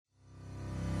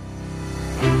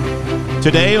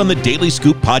Today on the Daily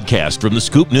Scoop podcast from the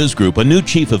Scoop News Group, a new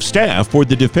chief of staff for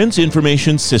the Defense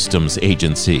Information Systems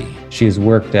Agency. She has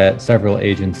worked at several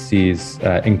agencies,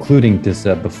 including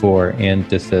DISA before, and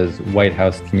DISA's White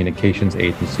House Communications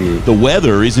Agency. The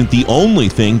weather isn't the only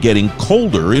thing getting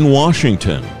colder in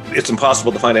Washington. It's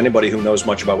impossible to find anybody who knows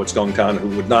much about what's going on who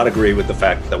would not agree with the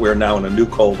fact that we're now in a new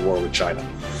Cold War with China.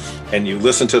 And you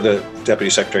listen to the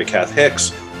Deputy Secretary Kath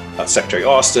Hicks, Secretary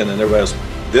Austin, and everybody else.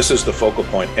 This is the focal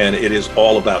point, and it is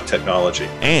all about technology.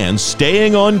 And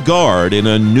staying on guard in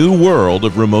a new world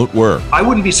of remote work. I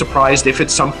wouldn't be surprised if at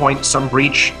some point some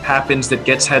breach happens that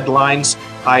gets headlines.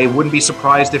 I wouldn't be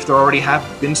surprised if there already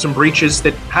have been some breaches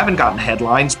that haven't gotten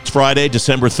headlines. It's Friday,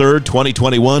 December 3rd,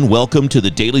 2021. Welcome to the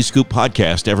Daily Scoop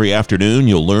podcast. Every afternoon,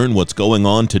 you'll learn what's going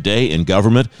on today in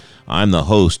government. I'm the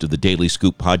host of the Daily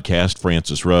Scoop podcast,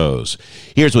 Francis Rose.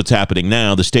 Here's what's happening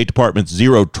now. The State Department's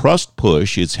Zero Trust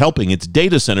push is helping its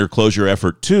data center closure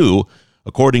effort too,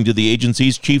 according to the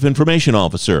agency's chief information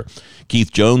officer.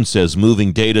 Keith Jones says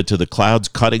moving data to the cloud's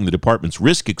cutting the department's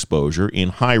risk exposure in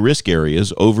high-risk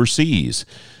areas overseas.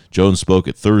 Jones spoke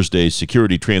at Thursday's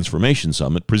Security Transformation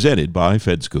Summit presented by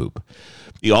FedScoop.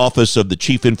 The Office of the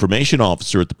Chief Information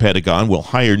Officer at the Pentagon will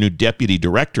hire new deputy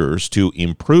directors to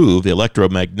improve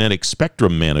electromagnetic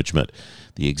spectrum management.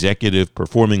 The executive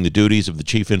performing the duties of the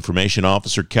Chief Information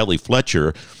Officer, Kelly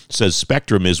Fletcher, says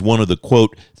spectrum is one of the,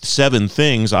 quote, 7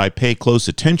 things I pay close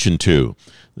attention to.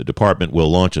 The department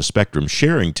will launch a spectrum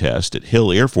sharing test at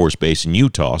Hill Air Force Base in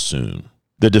Utah soon.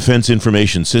 The Defense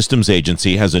Information Systems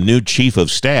Agency has a new chief of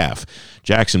staff.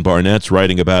 Jackson Barnett's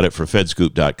writing about it for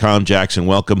fedscoop.com. Jackson,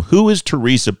 welcome. Who is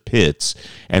Teresa Pitts,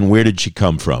 and where did she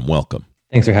come from? Welcome.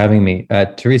 Thanks for having me.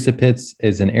 Teresa Pitts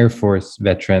is an Air Force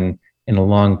veteran and a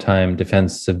longtime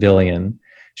defense civilian.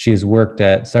 She has worked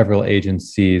at several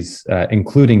agencies,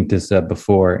 including DISA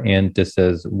before, and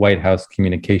DISA's White House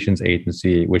Communications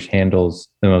Agency, which handles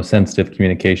the most sensitive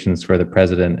communications for the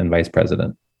president and vice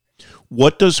president.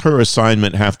 What does her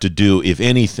assignment have to do, if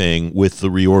anything, with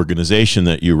the reorganization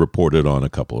that you reported on a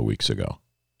couple of weeks ago?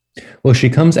 Well, she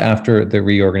comes after the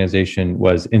reorganization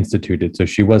was instituted, so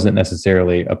she wasn't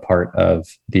necessarily a part of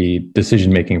the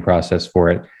decision-making process for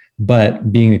it.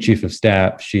 But being the chief of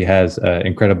staff, she has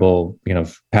incredible,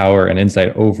 power and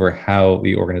insight over how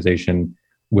the organization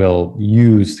will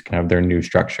use kind of their new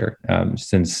structure.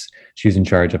 Since she's in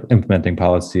charge of implementing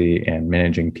policy and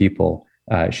managing people,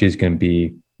 she's going to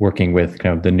be working with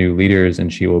kind of the new leaders,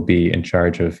 and she will be in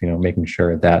charge of, making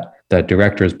sure that the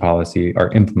director's policy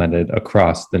are implemented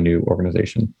across the new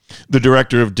organization. The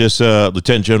director of DISA,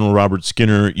 Lieutenant General Robert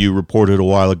Skinner, you reported a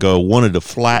while ago, wanted to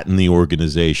flatten the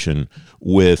organization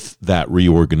with that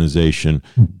reorganization.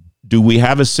 Do we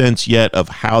have a sense yet of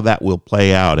how that will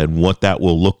play out and what that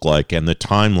will look like and the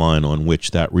timeline on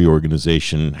which that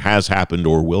reorganization has happened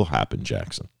or will happen,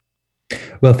 Jackson?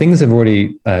 Well, things have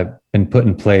already been put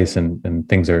in place, and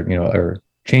things are,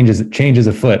 changes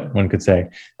afoot, one could say.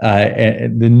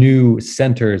 The new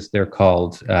centers, they're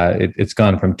called, it's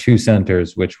gone from 2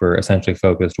 centers, which were essentially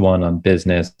focused, one on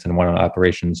business and one on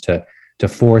operations, to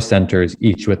 4 centers,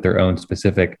 each with their own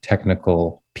specific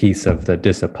technical piece of the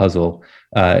DISA puzzle.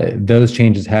 Those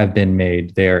changes have been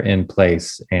made. They are in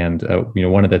place. And,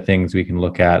 one of the things we can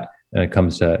look at when it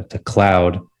comes to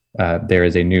cloud, there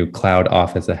is a new cloud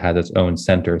office that has its own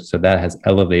center. So that has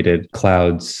elevated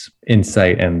cloud's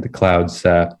insight and the cloud's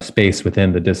space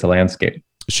within the DISA landscape.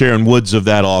 Sharon Woods of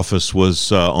that office was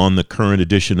on the current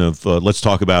edition of Let's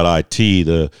Talk About IT,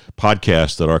 the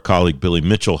podcast that our colleague Billy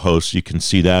Mitchell hosts. You can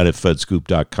see that at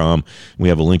fedscoop.com. We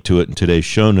have a link to it in today's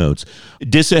show notes.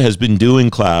 DISA has been doing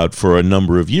cloud for a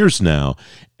number of years now,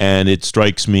 and it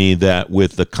strikes me that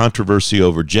with the controversy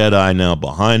over JEDI now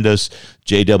behind us,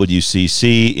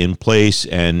 JWCC in place,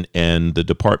 and the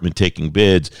department taking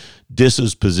bids,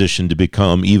 DISA's position to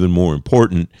become even more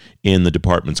important in the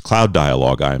department's cloud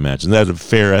dialogue, I imagine. Is that a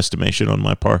fair estimation on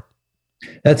my part?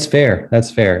 That's fair.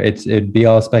 It'd be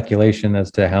all speculation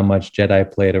as to how much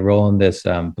JEDI played a role in this,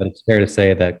 but it's fair to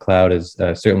say that cloud is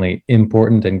certainly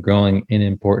important and growing in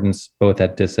importance both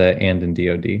at DISA and in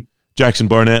DoD. Jackson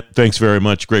Barnett, thanks very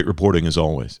much. Great reporting as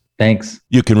always. Thanks.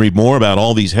 You can read more about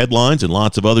all these headlines and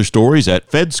lots of other stories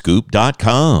at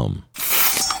fedscoop.com.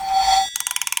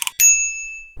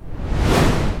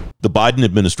 The Biden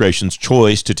administration's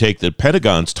choice to take the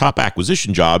Pentagon's top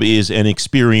acquisition job is an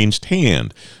experienced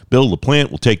hand. Bill LaPlante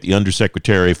will take the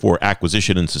Undersecretary for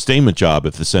Acquisition and Sustainment job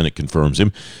if the Senate confirms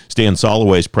him. Stan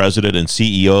Soloway is president and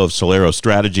CEO of Solero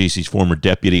Strategies. He's former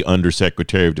Deputy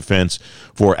Undersecretary of Defense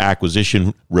for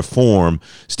Acquisition Reform.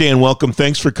 Stan, welcome.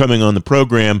 Thanks for coming on the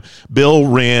program. Bill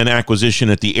ran acquisition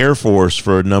at the Air Force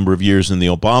for a number of years in the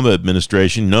Obama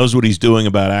administration, knows what he's doing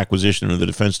about acquisition in the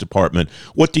Defense Department.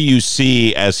 What do you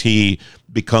see as he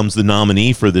becomes the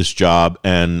nominee for this job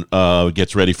and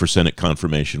gets ready for Senate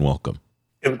confirmation? Welcome.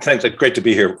 Thanks. Great to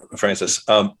be here, Francis.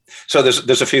 So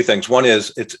there's a few things. One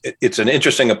is it's an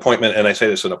interesting appointment, and I say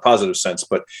this in a positive sense,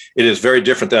 but it is very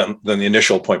different than the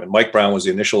initial appointment. Mike Brown was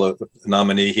the initial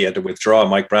nominee. He had to withdraw.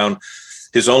 Mike Brown,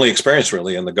 his only experience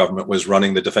really in the government was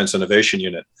running the Defense Innovation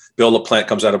Unit. Bill LaPlante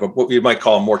comes out of what you might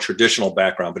call a more traditional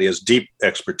background, but he has deep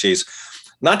expertise.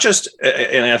 Not just,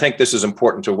 and I think this is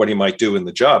important to what he might do in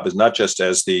the job, is not just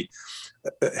as the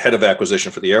head of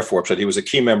acquisition for the Air Force, but he was a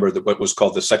key member of what was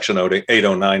called the Section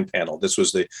 809 panel. This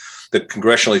was the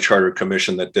congressionally chartered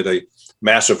commission that did a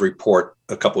massive report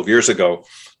a couple of years ago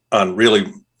on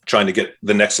really trying to get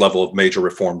the next level of major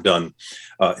reform done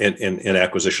in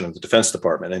acquisition of the Defense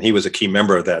Department. And he was a key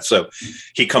member of that. So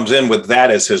he comes in with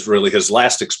that as his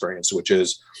last experience, which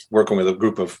is working with a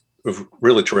group of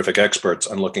really terrific experts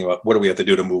on looking at what do we have to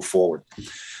do to move forward.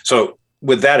 So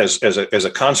with that as a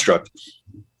construct,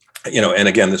 and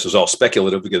again, this is all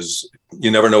speculative because you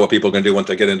never know what people are going to do once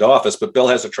they get into office, but Bill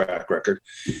has a track record.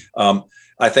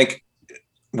 I think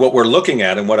what we're looking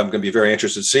at and what I'm going to be very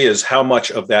interested to see is how much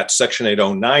of that Section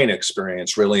 809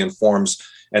 experience really informs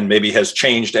and maybe has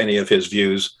changed any of his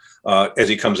views as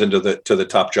he comes into the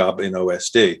top job in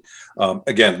OSD.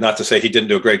 Again, not to say he didn't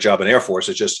do a great job in Air Force,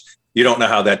 it's just you don't know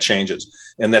how that changes.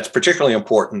 And that's particularly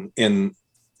important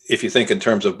if you think in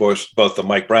terms of both the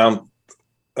Mike Brown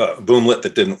boomlet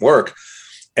that didn't work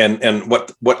and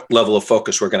what level of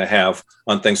focus we're going to have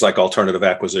on things like alternative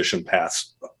acquisition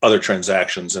paths, other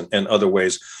transactions, and other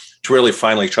ways to really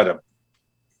finally try to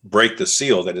break the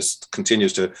seal that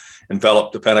continues to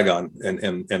envelop the Pentagon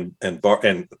and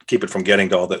keep it from getting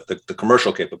to all the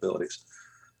commercial capabilities.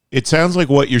 It sounds like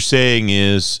what you're saying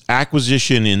is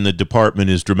acquisition in the department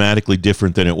is dramatically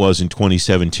different than it was in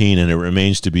 2017, and it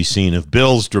remains to be seen if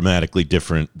Bill's dramatically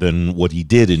different than what he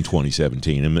did in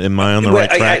 2017. Am I on the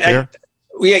right track there?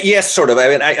 Yes, sort of. I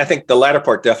mean, I think the latter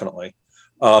part definitely.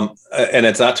 And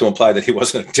it's not to imply that he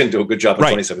didn't do a good job in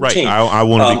 2017. Right. I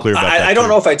want to be clear about that. I don't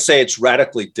know if I'd say it's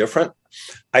radically different.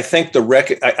 I think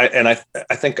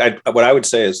what I would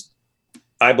say is,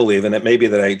 I believe, and it may be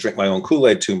that I drink my own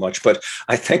Kool-Aid too much, but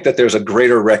I think that there's a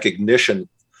greater recognition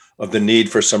of the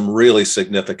need for some really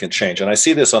significant change. And I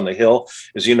see this on the Hill.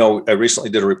 As you know, I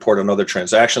recently did a report on other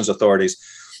transactions authorities.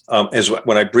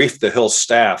 When I briefed the Hill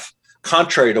staff,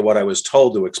 contrary to what I was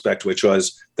told to expect, which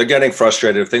was they're getting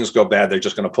frustrated. If things go bad, they're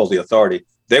just going to pull the authority.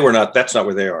 That's not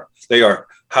where they are. They are,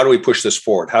 how do we push this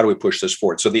forward? How do we push this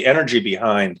forward? So the energy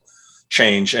behind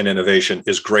change and innovation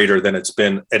is greater than it's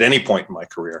been at any point in my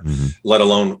career, let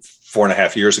alone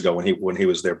 4.5 years ago when he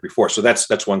was there before. So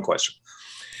that's one question.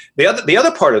 The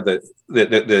other part of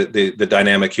the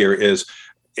dynamic here is,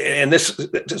 and this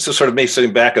is sort of me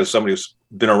sitting back as somebody who's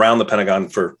been around the Pentagon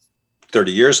for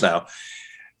 30 years now.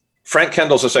 Frank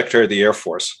Kendall's the Secretary of the Air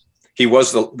Force. He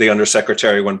was the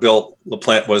undersecretary when Bill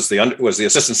LaPlante was the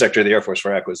Assistant Secretary of the Air Force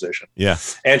for Acquisition. Yeah.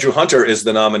 Andrew Hunter is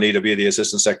the nominee to be the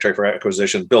Assistant Secretary for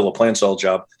Acquisition. Bill LaPlante's old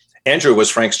job. Andrew was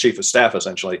Frank's chief of staff,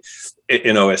 essentially,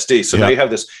 in OSD. So now you have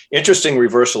this interesting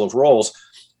reversal of roles.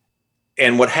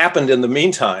 And what happened in the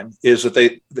meantime is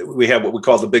that we have what we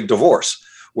call the big divorce,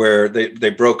 where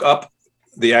they broke up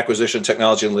the acquisition,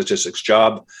 technology, and logistics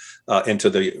job into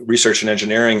the research and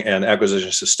engineering and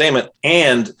acquisition sustainment,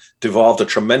 and devolved a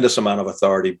tremendous amount of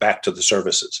authority back to the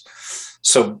services.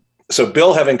 So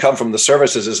Bill, having come from the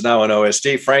services, is now in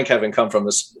OSD. Frank, having come from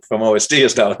OSD,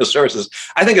 is now in the services.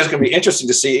 I think it's going to be interesting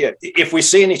to see if we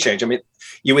see any change. I mean,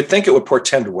 you would think it would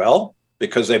portend well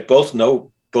because they both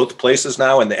know both places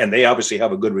now, and they obviously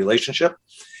have a good relationship.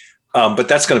 But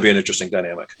that's going to be an interesting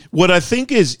dynamic. What I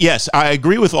think is, yes, I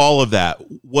agree with all of that.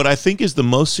 What I think is the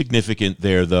most significant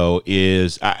there, though,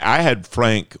 is I had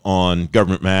Frank on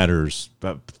Government Matters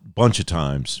a bunch of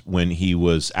times when he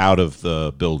was out of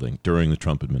the building during the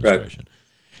Trump administration.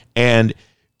 Right. And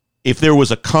if there was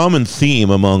a common theme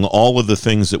among all of the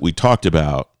things that we talked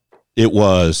about, it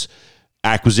was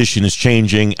acquisition is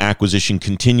changing, acquisition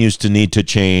continues to need to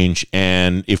change,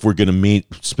 and if we're going to meet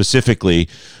specifically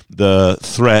the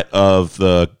threat of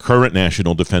the current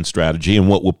national defense strategy and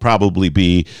what will probably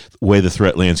be the way the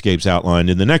threat landscape's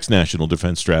outlined in the next national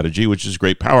defense strategy, which is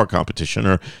great power competition,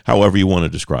 or however you want to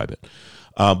describe it.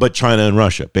 but China and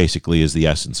Russia basically is the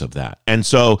essence of that. And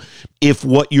so if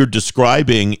what you're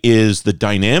describing is the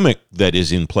dynamic that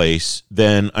is in place,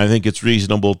 then I think it's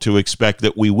reasonable to expect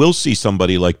that we will see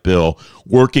somebody like Bill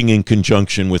working in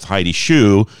conjunction with Heidi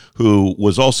Shyu, who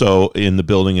was also in the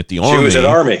building at the Army. She was at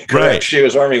Army, correct? Right. She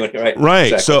was Army, right?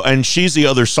 Right. Exactly. So, and she's the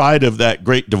other side of that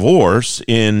great divorce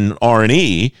in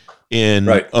R&E in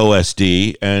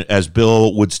OSD, and as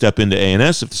Bill would step into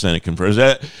ANS if the Senate confers.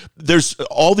 There's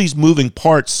all these moving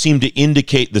parts seem to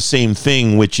indicate the same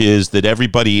thing, which is that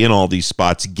everybody in all these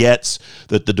spots gets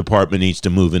that the department needs to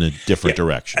move in a different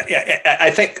direction. Yeah,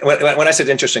 I think when I said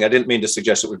interesting, I didn't mean to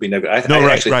suggest it would be negative. I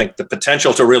actually think the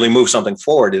potential to really move something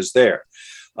forward is there.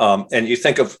 And you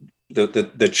think of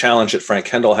the challenge that Frank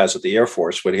Kendall has at the Air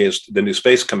Force, when he has the new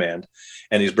Space Command,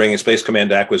 and he's bringing Space Command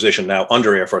to acquisition now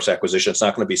under Air Force acquisition. It's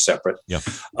not going to be separate. Yeah.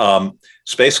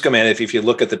 Space Command, if you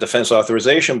look at the Defense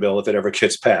Authorization Bill, if it ever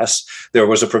gets passed,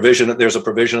 there's a provision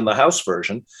in the House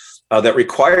version that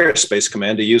requires Space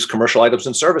Command to use commercial items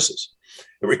and services.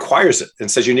 It requires it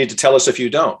and says you need to tell us if you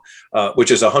don't,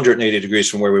 which is 180 degrees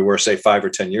from where we were, say, 5 or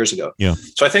 10 years ago. Yeah.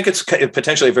 So I think it's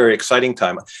potentially a very exciting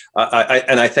time.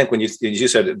 I think when you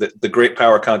said the great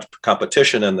power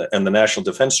competition and the national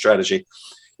defense strategy,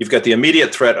 you've got the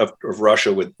immediate threat of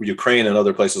Russia with Ukraine and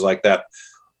other places like that.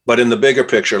 But in the bigger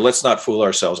picture, let's not fool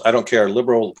ourselves. I don't care,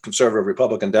 liberal, conservative,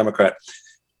 Republican, Democrat.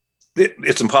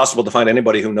 It's impossible to find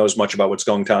anybody who knows much about what's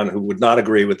going on who would not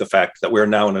agree with the fact that we're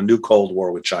now in a new Cold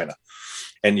War with China.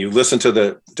 And you listen to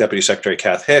the Deputy Secretary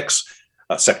Kath Hicks,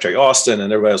 Secretary Austin,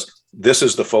 and everybody else, this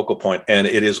is the focal point, and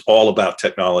it is all about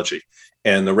technology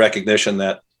and the recognition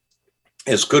that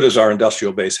as good as our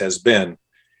industrial base has been,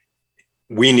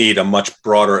 we need a much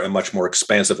broader and much more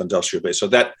expansive industrial base. So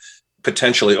that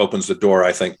potentially opens the door,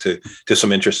 I think, to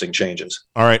some interesting changes.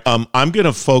 All right. I'm going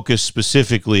to focus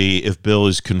specifically, if Bill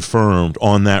is confirmed,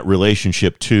 on that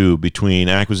relationship, too, between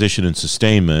acquisition and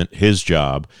sustainment, his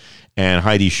job, and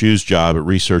Heidi Shyu's job at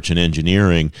research and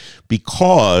engineering,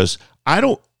 because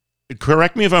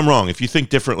correct me if I'm wrong. If you think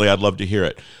differently, I'd love to hear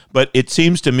it. But it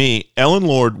seems to me Ellen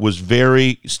Lord was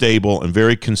very stable and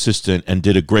very consistent and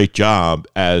did a great job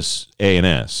as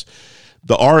ANS.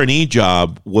 The R&E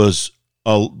job was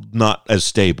not as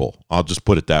stable. I'll just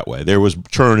put it that way. There was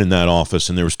churn in that office,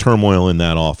 and there was turmoil in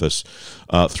that office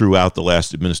throughout the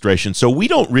last administration. So we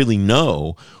don't really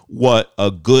know what a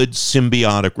good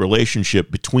symbiotic relationship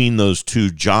between those two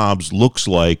jobs looks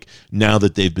like now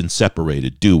that they've been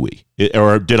separated, do we?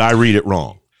 Or did I read it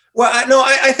wrong? Well,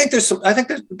 I think that's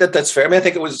fair. I mean, I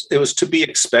think it was to be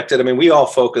expected. I mean, we all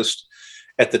focused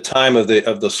at the time of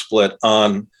the split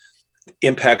on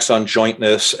impacts on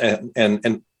jointness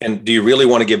and do you really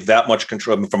want to give that much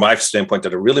control? I mean, from my standpoint,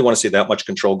 did I really want to see that much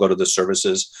control go to the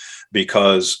services,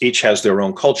 because each has their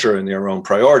own culture and their own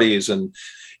priorities, and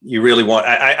you really want.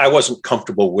 I wasn't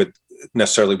comfortable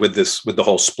necessarily with the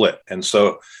whole split, and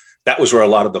so that was where a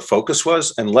lot of the focus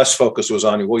was, and less focus was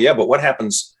on, well, yeah, but what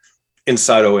happens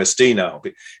inside OSD now?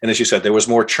 And as you said, there was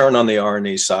more churn on the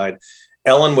R&E side.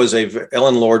 Ellen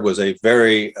Lord was a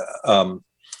very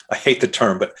I hate the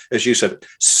term, but as you said,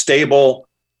 stable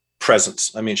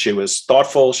presence. I mean, she was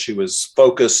thoughtful, she was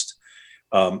focused,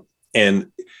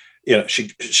 and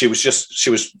she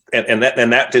was, and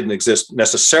that didn't exist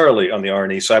necessarily on the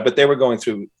R&E side, but they were going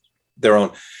through their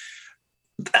own.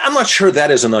 I'm not sure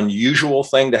that is an unusual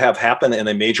thing to have happen in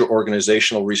a major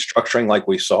organizational restructuring like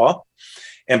we saw.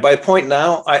 And by the point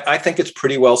now, I think it's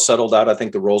pretty well settled out. I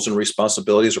think the roles and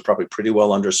responsibilities are probably pretty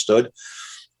well understood.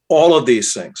 All of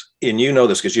these things, and you know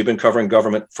this because you've been covering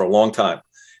government for a long time.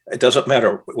 It doesn't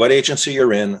matter what agency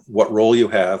you're in, what role you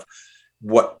have,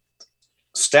 what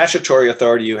statutory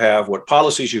authority you have, what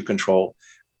policies you control.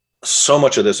 So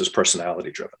much of this is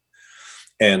personality driven.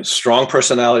 And strong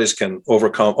personalities can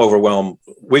overwhelm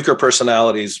weaker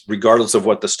personalities, regardless of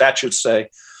what the statutes say.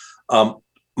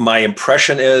 My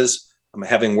impression is,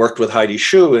 having worked with Heidi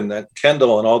Shyu and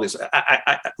Kendall and all these,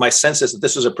 my sense is that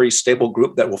this is a pretty stable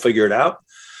group that will figure it out.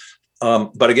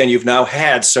 But again, you've now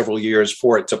had several years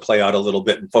for it to play out a little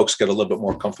bit, and folks get a little bit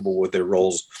more comfortable with their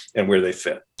roles and where they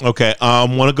fit. Okay. I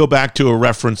want to go back to a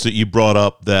reference that you brought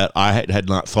up that I had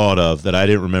not thought of, that I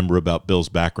didn't remember about Bill's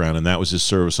background, and that was his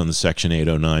service on the Section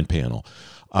 809 panel.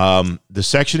 The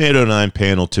Section 809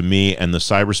 panel, to me, and the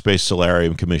Cyberspace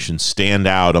Solarium Commission stand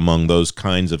out among those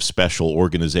kinds of special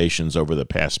organizations over the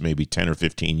past maybe 10 or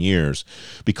 15 years,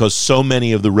 because so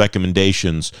many of the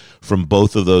recommendations from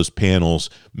both of those panels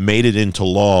made it into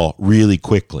law really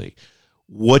quickly.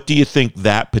 What do you think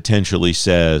that potentially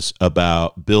says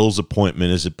about Bill's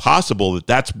appointment? Is it possible that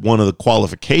that's one of the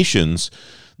qualifications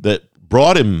that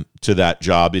brought him to that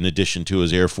job in addition to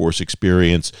his Air Force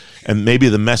experience. And maybe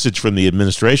the message from the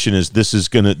administration is this is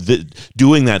going to,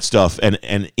 doing that stuff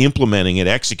and implementing it,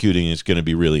 executing is going to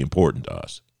be really important to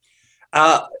us.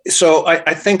 So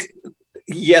I think,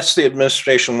 yes, the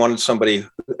administration wanted somebody,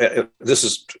 this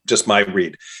is just my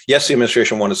read. Yes, the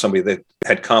administration wanted somebody that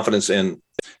had confidence in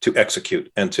to execute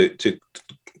and to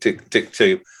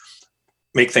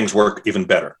make things work even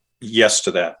better. Yes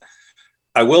to that.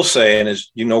 I will say, and as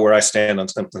you know where I stand on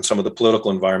some of the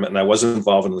political environment, and I was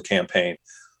involved in the campaign,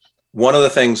 one of the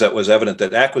things that was evident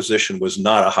that acquisition was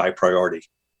not a high priority.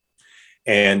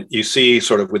 And you see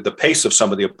sort of with the pace of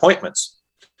some of the appointments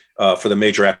for the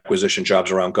major acquisition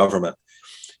jobs around government,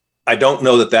 I don't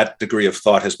know that degree of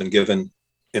thought has been given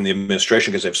in the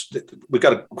administration because we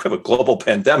have a global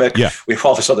pandemic. Yeah. We have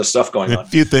all this other stuff going on. A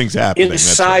few things happening.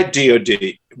 Inside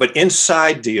DOD, but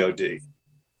inside DOD,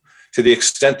 to the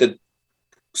extent that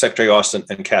Secretary Austin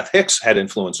and Kath Hicks had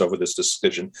influence over this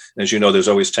decision, and as you know, there's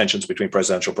always tensions between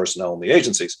presidential personnel and the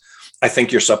agencies, I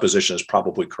think your supposition is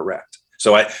probably correct.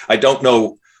 So I don't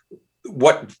know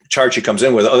what charge he comes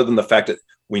in with other than the fact that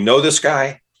we know this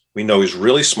guy, we know he's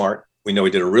really smart, we know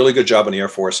he did a really good job in the Air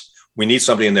Force, we need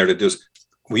somebody in there to do this.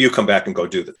 Will you come back and go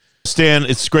do this? Stan,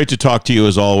 it's great to talk to you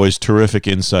as always. Terrific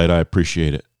insight. I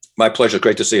appreciate it. My pleasure.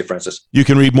 Great to see you, Francis. You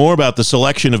can read more about the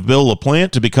selection of Bill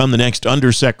LaPlante to become the next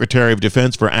Undersecretary of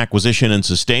Defense for Acquisition and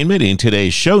Sustainment in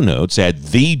today's show notes at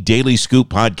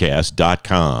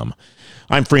thedailyscooppodcast.com.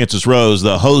 I'm Francis Rose,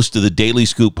 the host of the Daily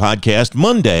Scoop Podcast.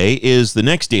 Monday is the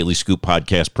next Daily Scoop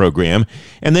Podcast program.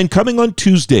 And then coming on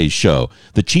Tuesday's show,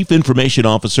 the Chief Information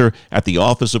Officer at the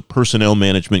Office of Personnel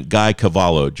Management, Guy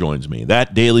Cavallo, joins me.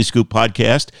 That Daily Scoop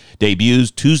Podcast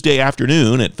debuts Tuesday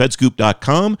afternoon at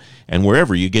fedscoop.com and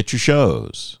wherever you get your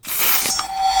shows.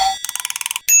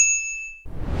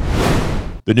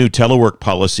 The new telework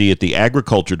policy at the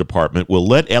Agriculture Department will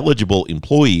let eligible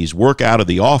employees work out of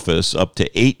the office up to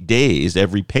 8 days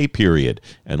every pay period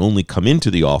and only come into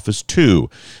the office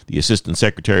 2. The Assistant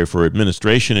Secretary for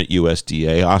Administration at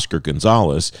USDA, Oscar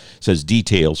Gonzalez, says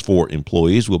details for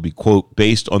employees will be, quote,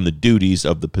 based on the duties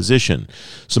of the position.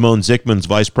 Simone Zickman's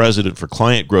Vice President for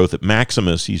Client Growth at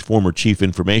Maximus. He's former Chief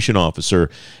Information Officer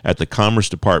at the Commerce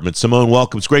Department. Simone,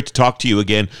 welcome. It's great to talk to you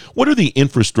again. What are the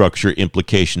infrastructure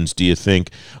implications, do you think,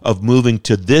 of moving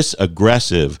to this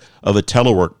aggressive of a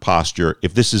telework posture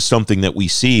if this is something that we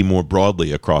see more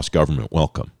broadly across government?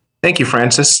 Welcome. Thank you,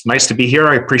 Francis. Nice to be here.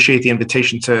 I appreciate the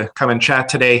invitation to come and chat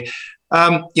today.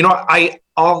 I'll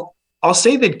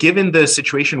say that given the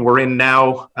situation we're in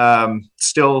now,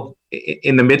 still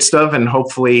in the midst of, and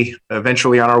hopefully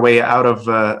eventually on our way out of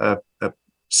a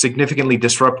significantly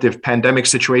disruptive pandemic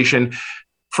situation,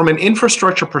 from an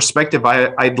infrastructure perspective,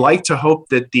 I'd like to hope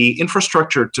that the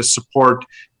infrastructure to support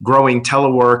growing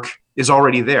telework is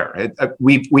already there.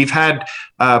 We've had,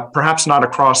 perhaps not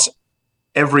across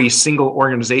every single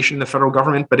organization in the federal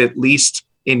government, but at least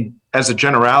as a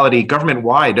generality,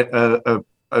 government-wide,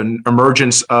 an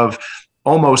emergence of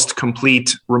almost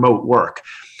complete remote work.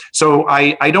 So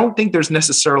I don't think there's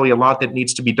necessarily a lot that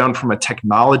needs to be done from a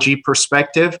technology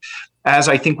perspective, as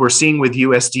I think we're seeing with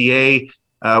USDA,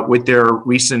 with their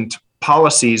recent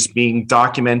policies being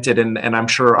documented, and I'm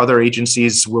sure other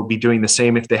agencies will be doing the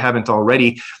same if they haven't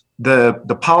already.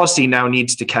 The policy now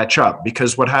needs to catch up,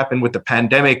 because what happened with the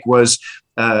pandemic was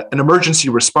an emergency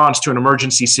response to an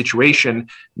emergency situation.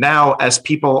 Now, as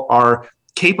people are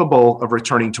capable of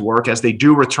returning to work, as they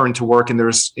do return to work, and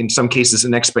there's in some cases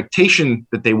an expectation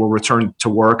that they will return to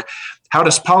work, how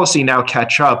does policy now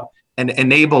catch up and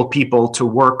enable people to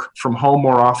work from home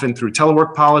more often through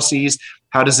telework policies?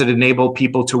 How does it enable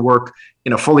people to work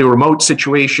in a fully remote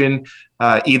situation,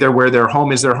 either where their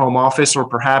home is their home office, or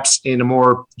perhaps in a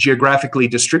more geographically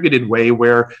distributed way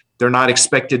where they're not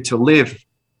expected to live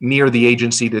near the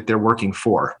agency that they're working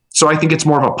for? So I think it's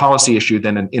more of a policy issue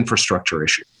than an infrastructure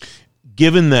issue.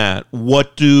 Given that,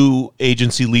 what do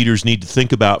agency leaders need to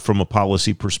think about from a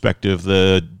policy perspective?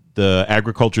 The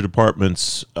Agriculture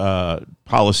Department's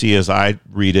policy, as I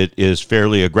read it, is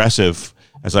fairly aggressive.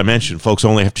 As I mentioned, folks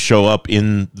only have to show up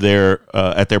in their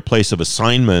at their place of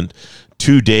assignment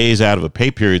 2 days out of a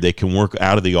pay period. They can work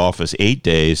out of the office 8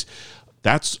 days.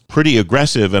 That's pretty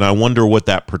aggressive, and I wonder what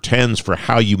that portends for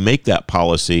how you make that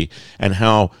policy and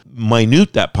how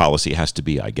minute that policy has to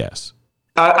be, I guess.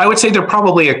 I would say there are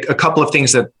probably a couple of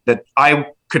things that I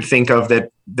could think of that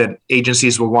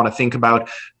agencies will want to think about.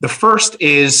 The first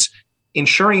is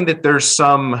ensuring that there's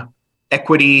some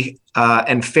equity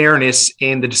and fairness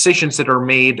in the decisions that are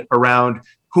made around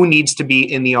who needs to be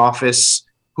in the office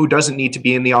who doesn't need to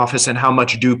be in the office, and how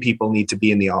much do people need to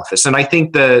be in the office. And I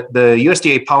think the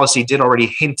USDA policy did already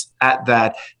hint at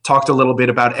that, talked a little bit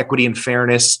about equity and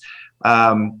fairness.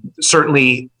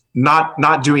 Certainly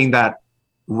not doing that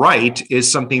right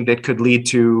is something that could lead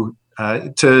to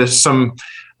some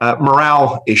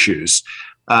morale issues.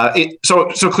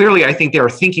 So clearly, I think they are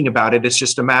thinking about it. It's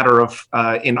just a matter of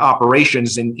in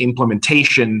operations and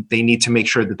implementation, they need to make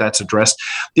sure that that's addressed.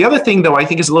 The other thing, though, I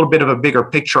think is a little bit of a bigger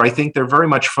picture. I think they're very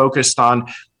much focused on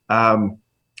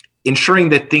ensuring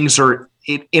that things are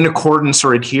in accordance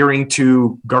or adhering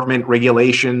to government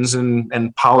regulations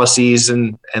and policies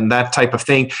and that type of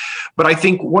thing. But I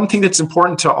think one thing that's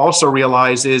important to also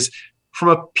realize is from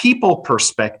a people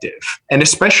perspective, and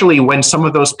especially when some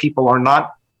of those people are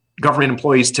not government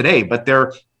employees today, but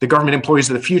they're the government employees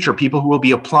of the future, people who will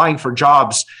be applying for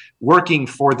jobs, working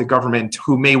for the government,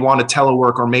 who may want to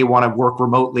telework or may want to work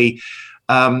remotely.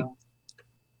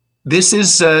 This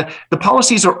is the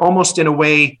policies are almost in a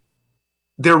way,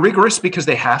 they're rigorous because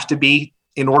they have to be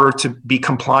in order to be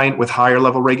compliant with higher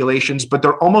level regulations, but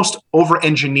they're almost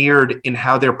over-engineered in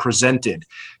how they're presented.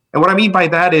 And what I mean by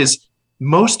that is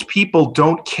most people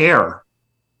don't care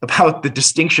about the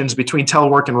distinctions between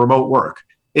telework and remote work.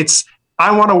 It's,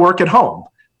 I want to work at home.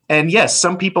 And yes,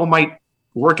 some people might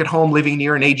work at home living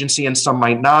near an agency and some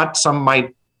might not. Some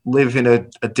might live in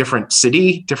a different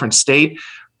city, different state.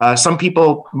 Some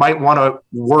people might want to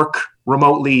work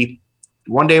remotely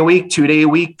 1 day a week, 2 day a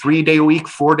week, 3 day a week,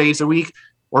 4 days a week,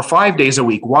 or 5 days a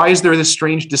week. Why is there this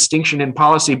strange distinction in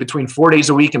policy between 4 days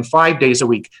a week and 5 days a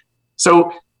week?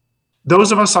 So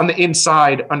those of us on the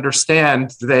inside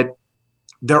understand that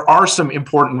there are some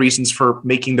important reasons for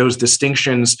making those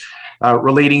distinctions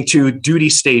relating to duty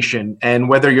station and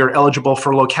whether you're eligible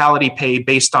for locality pay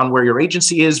based on where your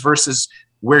agency is versus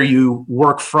where you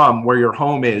work from, where your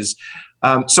home is.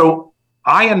 So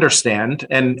I understand,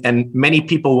 and many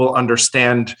people will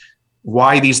understand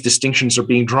why these distinctions are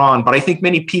being drawn, but I think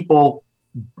many people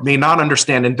may not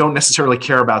understand and don't necessarily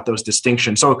care about those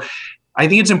distinctions. So I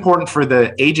think it's important for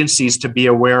the agencies to be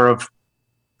aware of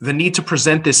the need to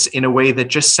present this in a way that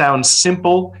just sounds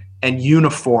simple and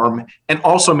uniform and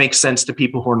also makes sense to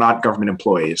people who are not government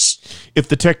employees. If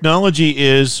the technology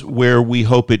is where we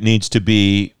hope it needs to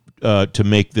be to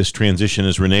make this transition,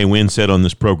 as Renee Wynn said on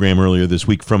this program earlier this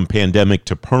week, from pandemic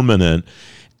to permanent,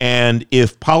 and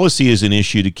if policy is an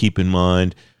issue to keep in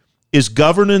mind, is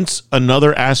governance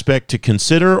another aspect to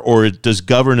consider, or does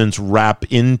governance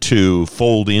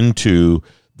fold into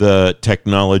the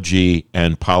technology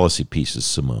and policy pieces,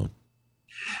 Simone?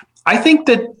 I think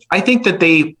that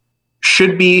they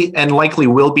should be and likely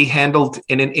will be handled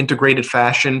in an integrated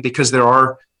fashion because there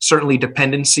are certainly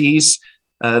dependencies.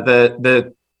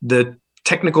 The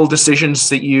technical decisions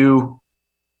that you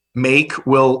make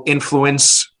will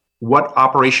influence what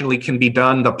operationally can be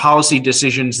done. The policy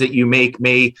decisions that you make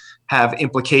may have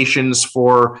implications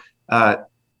for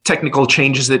technical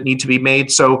changes that need to be made.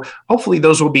 So hopefully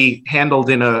those will be handled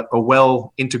in a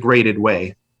well-integrated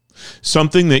way.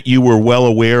 Something that you were well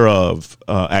aware of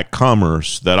at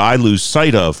Commerce that I lose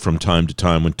sight of from time to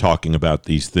time when talking about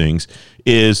these things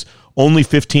is only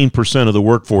 15% of the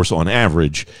workforce on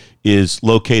average is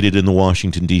located in the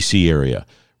Washington, D.C. area.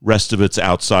 Rest of it's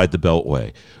outside the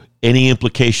Beltway. Any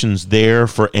implications there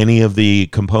for any of the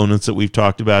components that we've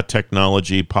talked about,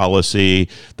 technology, policy,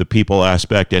 the people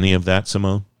aspect, any of that,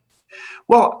 Simone?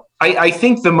 Well, I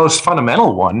think the most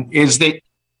fundamental one is that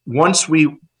once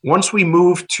we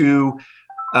move to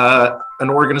an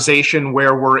organization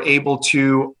where we're able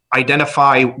to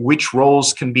identify which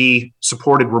roles can be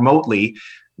supported remotely,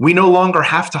 we no longer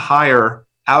have to hire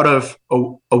out of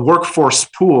a workforce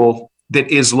pool that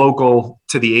is local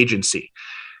to the agency.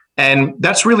 And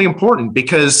that's really important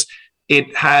because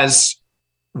it has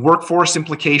workforce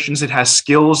implications, it has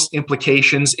skills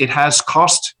implications, it has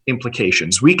cost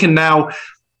implications. We can now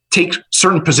take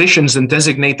certain positions and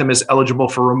designate them as eligible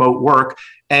for remote work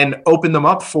and open them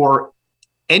up for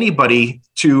anybody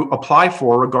to apply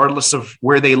for regardless of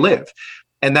where they live.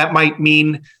 And that might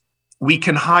mean we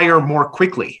can hire more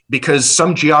quickly because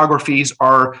some geographies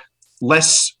are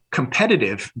less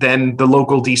competitive than the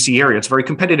local DC area. It's very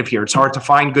competitive here. It's hard to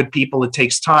find good people. It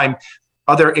takes time.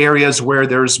 Other areas where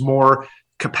there's more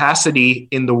capacity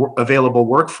in the available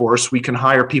workforce, we can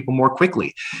hire people more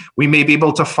quickly. We may be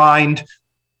able to find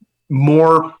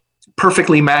more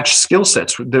perfectly matched skill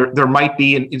sets. There might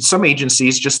be in some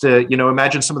agencies, just to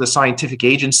imagine some of the scientific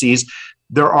agencies,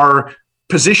 there are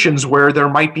positions where there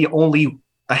might be only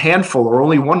a handful or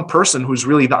only one person who's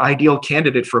really the ideal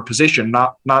candidate for a position,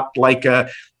 not like an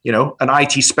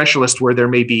IT specialist where there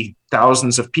may be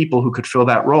thousands of people who could fill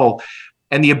that role.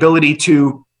 And the ability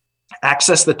to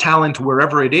access the talent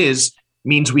wherever it is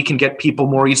means we can get people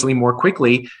more easily, more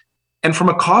quickly. And from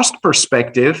a cost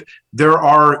perspective, there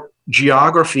are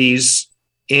geographies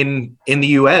in the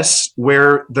US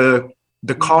where the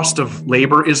cost of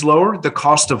labor is lower. The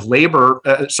cost of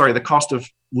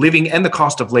living and the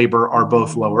cost of labor are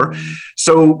both lower.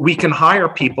 So we can hire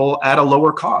people at a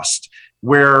lower cost,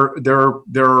 where there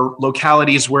are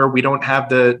localities where we don't have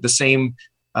the same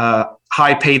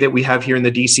high pay that we have here in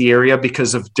the DC area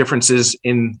because of differences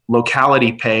in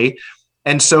locality pay.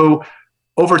 And so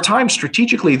over time,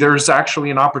 strategically, there's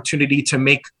actually an opportunity to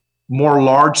make more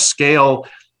large scale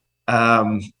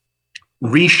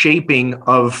reshaping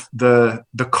of the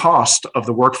cost of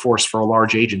the workforce for a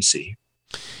large agency.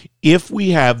 If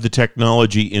we have the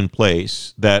technology in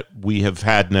place that we have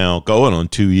had now going on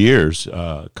 2 years,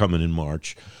 coming in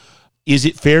March, is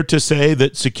it fair to say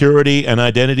that security and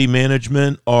identity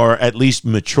management are at least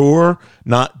mature?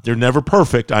 They're never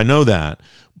perfect, I know that,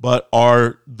 but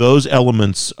are those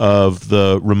elements of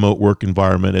the remote work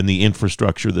environment and the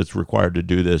infrastructure that's required to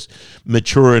do this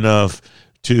mature enough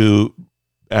to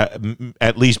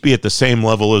at least be at the same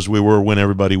level as we were when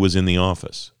everybody was in the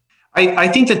office? I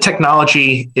think the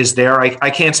technology is there. I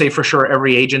can't say for sure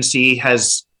every agency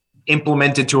has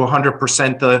implemented to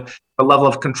 100% the level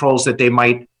of controls that they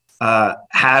might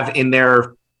have in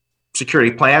their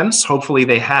security plans. Hopefully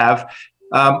they have.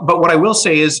 But what I will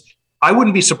say is I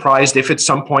wouldn't be surprised if at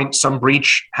some point some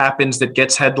breach happens that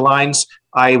gets headlines.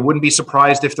 I wouldn't be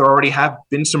surprised if there already have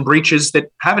been some breaches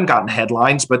that haven't gotten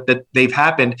headlines, but that they've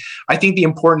happened. I think the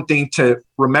important thing to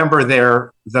remember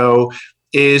there, though,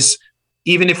 is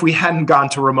even if we hadn't gone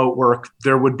to remote work,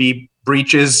 there would be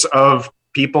breaches of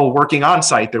people working on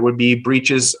site. There would be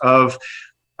breaches of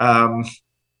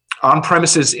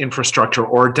on-premises infrastructure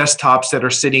or desktops that are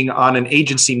sitting on an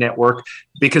agency network,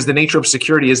 because the nature of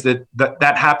security is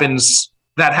that happens.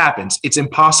 That happens. It's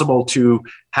impossible to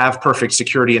have perfect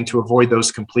security and to avoid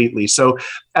those completely. So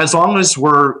as long as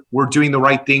we're doing the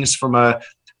right things from a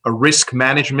risk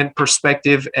management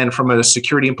perspective and from a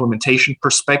security implementation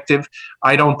perspective,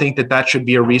 I don't think that should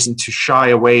be a reason to shy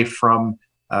away from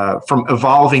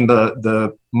evolving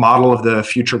the model of the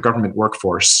future government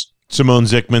workforce. Simone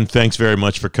Zickman, thanks very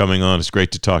much for coming on. It's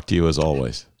great to talk to you as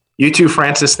always. You too,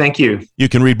 Francis. Thank you. You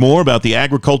can read more about the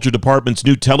Agriculture Department's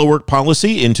new telework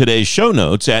policy in today's show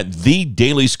notes at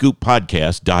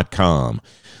thedailyscooppodcast.com.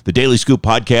 The Daily Scoop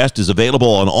Podcast is available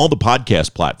on all the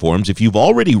podcast platforms. If you've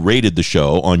already rated the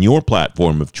show on your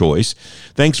platform of choice,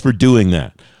 thanks for doing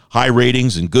that. High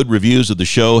ratings and good reviews of the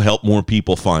show help more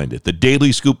people find it. The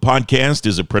Daily Scoop Podcast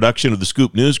is a production of the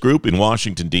Scoop News Group in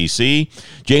Washington, D.C.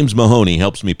 James Mahoney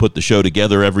helps me put the show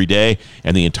together every day,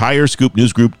 and the entire Scoop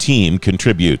News Group team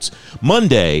contributes.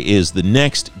 Monday is the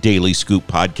next Daily Scoop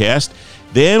Podcast.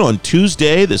 Then on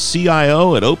Tuesday, the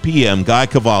CIO at OPM, Guy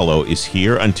Cavallo, is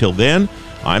here. Until then,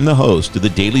 I'm the host of the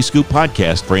Daily Scoop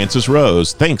Podcast, Francis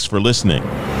Rose. Thanks for listening.